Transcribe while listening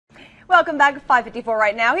Welcome back to 554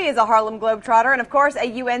 right now. He is a Harlem Globetrotter and, of course,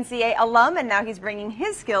 a UNC-A alum, and now he's bringing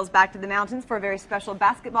his skills back to the mountains for a very special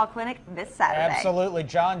basketball clinic this Saturday. Absolutely.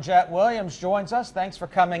 John Jet Williams joins us. Thanks for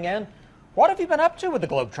coming in. What have you been up to with the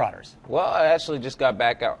Globetrotters? Well, I actually just got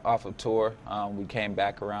back off of tour. We came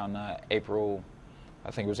back around April,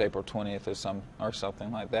 I think it was April 20th or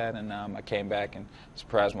something like that, and I came back and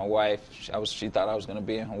surprised my wife. She thought I was going to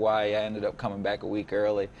be in Hawaii. I ended up coming back a week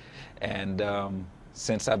early, and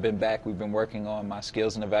since I've been back, we've been working on my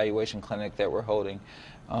skills and evaluation clinic that we're holding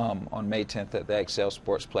on May 10th at the Excel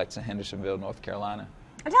Sportsplex in Hendersonville, North Carolina.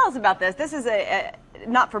 Tell us about this. This is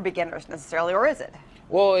not for beginners necessarily, or is it?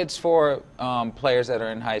 Well, it's for players that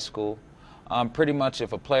are in high school. Pretty much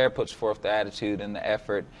if a player puts forth the attitude and the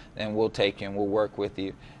effort, then we'll take you and we'll work with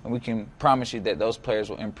you. And we can promise you that those players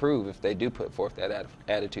will improve if they do put forth that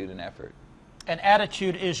attitude and effort. And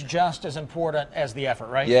attitude is just as important as the effort,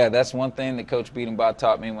 right? Yeah, that's one thing that Coach Beatenbaugh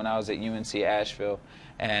taught me when I was at UNC Asheville,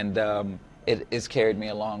 and it's carried me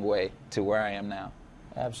a long way to where I am now.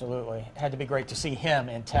 Absolutely. It had to be great to see him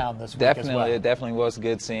in town this week Definitely, as well. it definitely was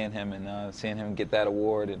good seeing him and seeing him get that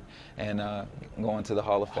award and going to the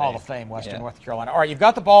Hall of Fame. Hall of Fame, Western North Carolina. All right, you've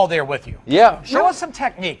got the ball there with you. Yeah. Show us some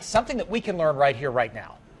techniques, something that we can learn right here, right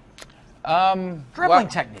now. Dribbling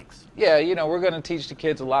techniques. Yeah, you know, we're going to teach the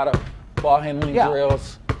kids a lot of ball handling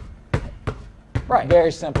drills. Right.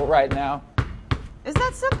 Very simple right now. Is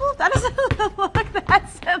that simple? That doesn't look that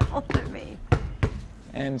simple to me.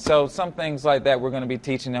 And so some things like that, we're going to be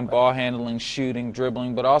teaching them ball handling, shooting,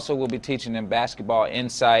 dribbling, but also we'll be teaching them basketball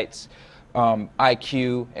insights,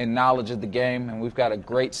 IQ, and knowledge of the game. And we've got a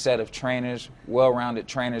great set of trainers, well-rounded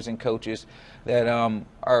trainers and coaches that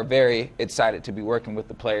are very excited to be working with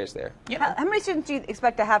the players there. How many students do you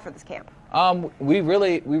expect to have for this camp? We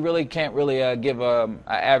really can't really give an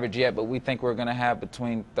average yet, but we think we're going to have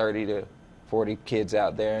between 30 to 40 kids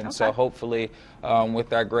out there, and so hopefully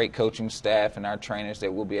with our great coaching staff and our trainers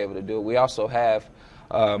that we'll be able to do it. We also have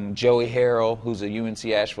Joey Harrell, who's a UNC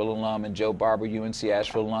Asheville alum, and Joe Barber, UNC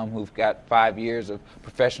Asheville alum, who've got 5 years of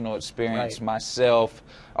professional experience. Right. Myself,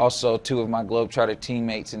 also 2 of my Globetrotter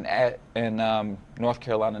teammates and North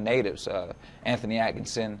Carolina natives, Anthony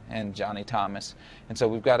Atkinson and Johnny Thomas. And so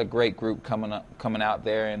we've got a great group coming out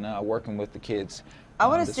there and working with the kids. I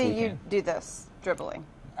want to see you do this, dribbling.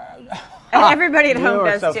 And everybody at home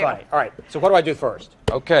does too. Funny. All right, so what do I do first?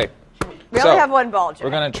 Okay. We only have one ball, Jay. We're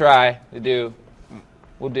going to try to do,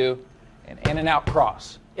 we'll do an in and out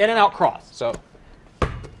cross. In and out cross. So,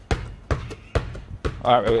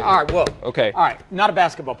 all right, whoa. Okay. All right, not a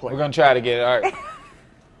basketball player. We're going to try to get it. All right.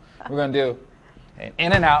 We're going to do an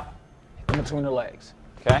in and out in between the legs.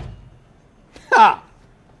 Okay? Ha!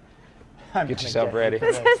 Get yourself ready.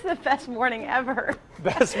 This is the best morning ever.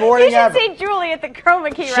 Best morning ever. You should see Julie at the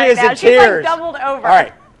chroma key She right is now. in She's like tears. doubled over. All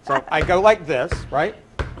right, so I go like this, right?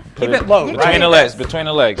 Keep it low, Between right? the legs. Between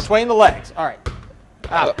the legs. Between the legs. All right.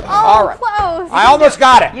 Oh, all right. close. I almost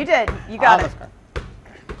got it. You did. You got it. Almost got it.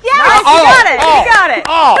 Yes, you got it. You got it.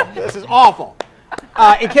 Oh, this is awful.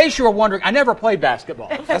 In case you were wondering, I never played basketball.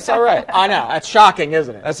 That's all right. I know. That's shocking,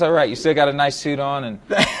 isn't it? That's all right. You still got a nice suit on, and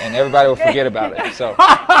everybody will forget about it. So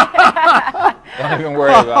don't even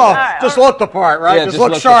worry about it. Just look the part, right? Yeah, just just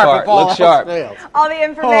look sharp. look sharp. All the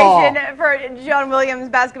information for John Williams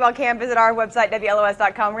basketball camp is at our website,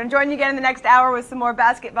 WLOS.com. We're going to join you again in the next hour with some more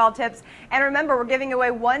basketball tips. And remember, we're giving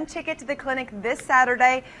away 1 ticket to the clinic this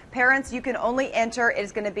Saturday. Parents, you can only enter. It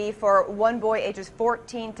is going to be for one boy ages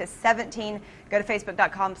 14 to 17. Go to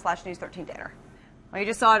Facebook.com/News13Dinner. Well, you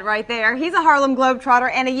just saw it right there. He's a Harlem Globetrotter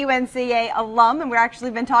and a UNC-A alum, and we've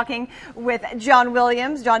actually been talking with John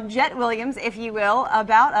Williams, John Jet Williams, if you will,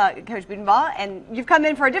 about Coach Beatenbaugh. And you've come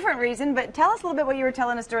in for a different reason, but tell us a little bit what you were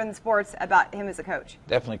telling us during the sports about him as a coach.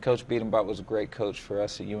 Definitely, Coach Beatenbaugh was a great coach for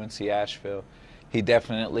us at UNC Asheville. He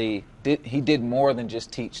definitely did more than just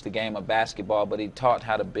teach the game of basketball, but he taught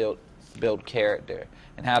how to build character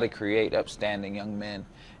and how to create upstanding young men.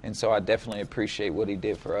 And so I definitely appreciate what he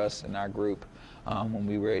did for us and our group when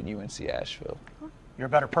we were at UNC Asheville. You're a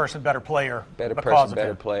better person, better player. Better person,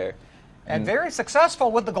 better player. And very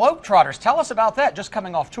successful with the Globetrotters. Tell us about that, just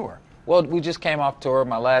coming off tour. Well, we just came off tour.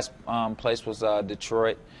 My last place was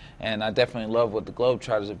Detroit. And I definitely love what the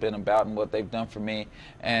Globetrotters have been about and what they've done for me.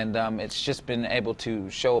 And it's just been able to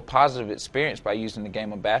show a positive experience by using the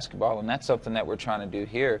game of basketball. And that's something that we're trying to do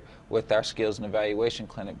here with our skills and evaluation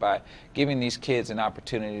clinic by giving these kids an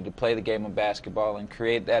opportunity to play the game of basketball and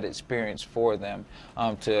create that experience for them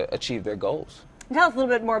to achieve their goals. Tell us a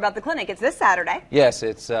little bit more about the clinic. It's this Saturday. Yes,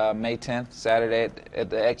 it's May 10th, Saturday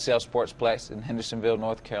at the Excel Sportsplex in Hendersonville,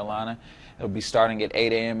 North Carolina. It'll be starting at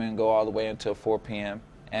 8 a.m. and go all the way until 4 p.m.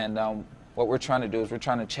 And what we're trying to do is we're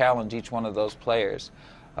trying to challenge each one of those players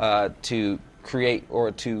to create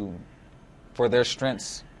or for their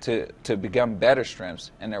strengths to become better strengths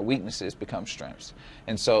and their weaknesses become strengths.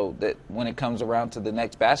 And so that when it comes around to the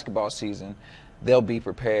next basketball season, they'll be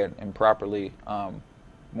prepared and properly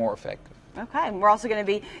more effective. Okay, and we're also going to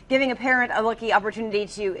be giving a parent a lucky opportunity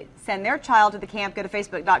to send their child to the camp. Go to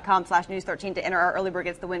facebook.com/news13 to enter our Early Bird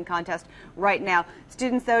Gets the Win contest right now.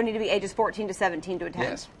 Students, though, need to be ages 14 to 17 to attend.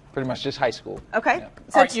 Yes, pretty much just high school. Okay. Yeah.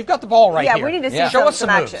 So all right, you've got the ball right here. Yeah, we need to see Show us some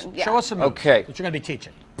moves. action. Yeah. Show us some moves Okay. that you're going to be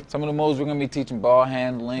teaching. Some of the moves we're going to be teaching ball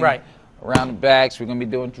handling. Right. Around the backs, we're going to be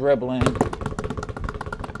doing dribbling.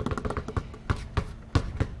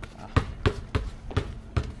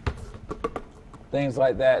 Things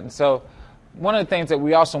like that. And so one of the things that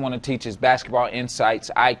we also want to teach is basketball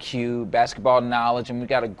insights, IQ, basketball knowledge, and we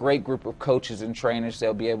got a great group of coaches and trainers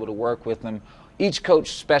that'll be able to work with them. Each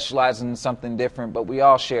coach specializes in something different, but we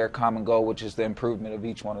all share a common goal, which is the improvement of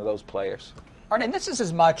each one of those players. All right, and this is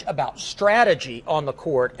as much about strategy on the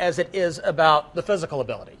court as it is about the physical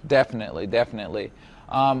ability. Definitely, definitely.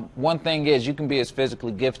 One thing is you can be as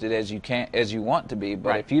physically gifted as you want to be, but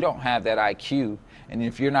right. if you don't have that IQ and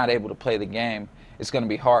if you're not able to play the game, it's going to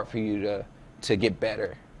be hard for you to get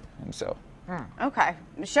better. And so. Okay,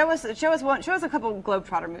 show us a couple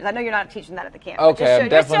Globetrotter moves. I know you're not teaching that at the camp. Okay, I'm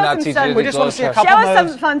definitely not teaching it. We just want to see a couple Show us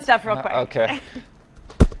moves. some fun stuff real quick. Okay.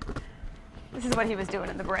 This is what he was doing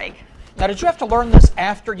in the break. Now, did you have to learn this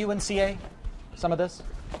after UNC-A? Some of this?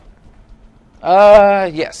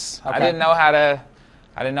 Yes. Okay. I didn't know how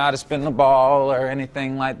to spin the ball or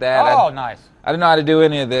anything like that. Oh, nice. I didn't know how to do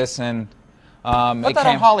any of this, and put that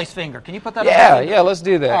on Holly's finger. Can you put that on Yeah, Holly's finger? yeah, let's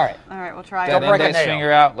do that. All right, we'll try That it. Don't break a index nail.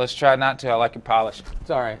 finger out. Let's try not to. I like it polished. It's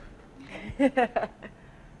all right. There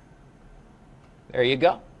you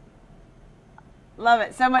go. Love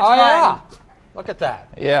it. So much Oh, fun. yeah. Look at that.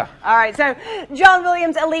 Yeah. All right, so John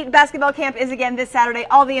Williams Elite Basketball Camp is again this Saturday.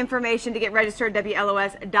 All the information to get registered,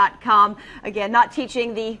 WLOS.com. Again, not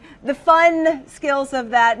teaching the fun skills of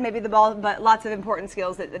that, maybe the ball, but lots of important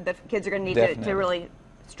skills that the kids are going to need to really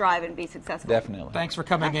strive and be successful. Definitely. Thanks for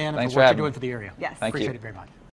coming in and Thanks for what for you're having doing me. for the area. Yes. Thank you. Appreciate it very much.